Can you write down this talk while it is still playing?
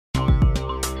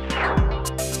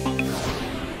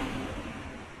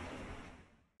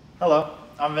Hello,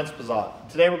 I'm Vince Pizzot.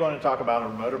 Today we're going to talk about a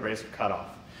remote abrasive cutoff.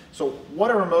 So what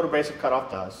a remote abrasive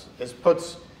cutoff does is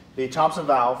puts the Thompson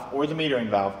valve or the metering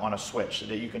valve on a switch so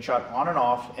that you can shut on and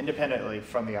off independently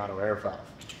from the auto air valve.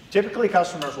 Typically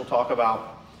customers will talk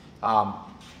about,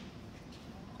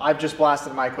 I've just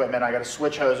blasted my equipment, I got to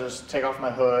switch hoses, take off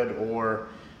my hood, or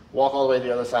walk all the way to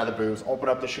the other side of the booth, open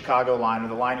up the Chicago line or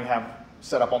the line you have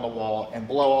set up on the wall and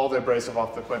blow all the abrasive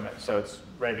off the equipment so it's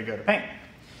ready to go to paint.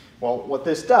 Well, what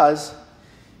this does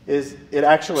is it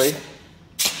actually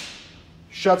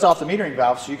shuts off the metering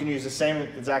valve so you can use the same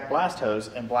exact blast hose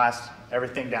and blast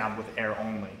everything down with air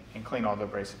only and clean all the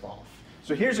abrasive off.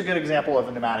 So here's a good example of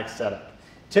a pneumatic setup.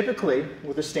 Typically,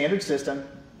 with a standard system,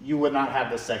 you would not have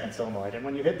this second solenoid. And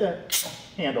when you hit the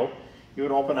handle, you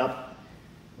would open up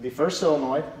the first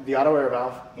solenoid, the auto air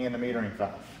valve, and the metering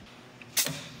valve.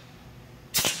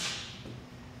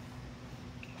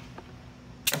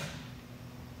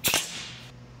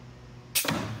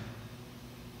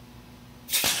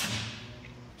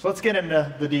 So let's get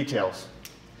into the details.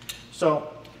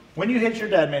 So when you hit your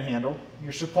deadman handle,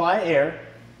 your supply air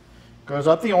goes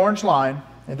up the orange line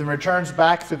and then returns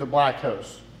back through the black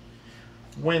hose.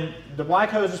 When the black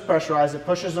hose is pressurized, it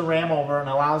pushes the ram over and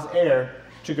allows air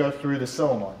to go through the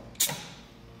solenoid.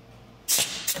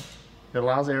 It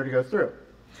allows air to go through.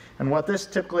 And what this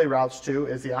typically routes to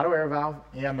is the auto air valve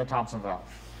and the Thompson valve.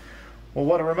 Well,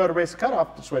 what a remote abrasive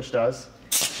cutoff switch does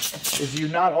is you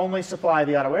not only supply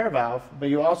the auto air valve, but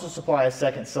you also supply a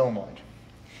second solenoid.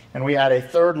 And we add a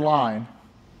third line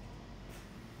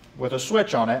with a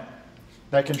switch on it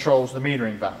that controls the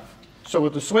metering valve. So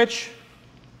with the switch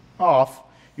off,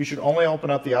 you should only open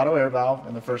up the auto air valve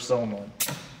and the first solenoid.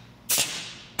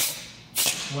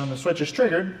 When the switch is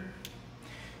triggered,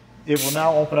 it will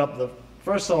now open up the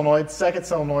first solenoid, second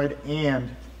solenoid,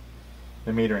 and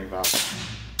the metering valve.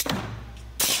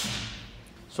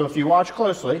 So if you watch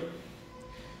closely,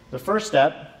 the first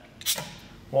step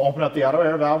will open up the auto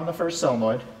air valve and the first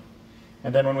solenoid.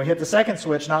 And then when we hit the second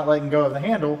switch, not letting go of the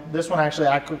handle, this one actually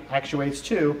actuates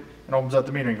too and opens up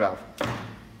the metering valve.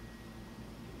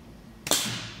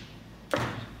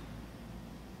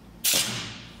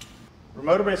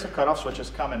 Remote abrasive cutoff switches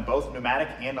come in both pneumatic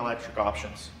and electric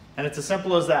options. And it's as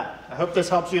simple as that. I hope this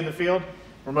helps you in the field.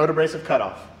 Remote abrasive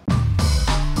cutoff.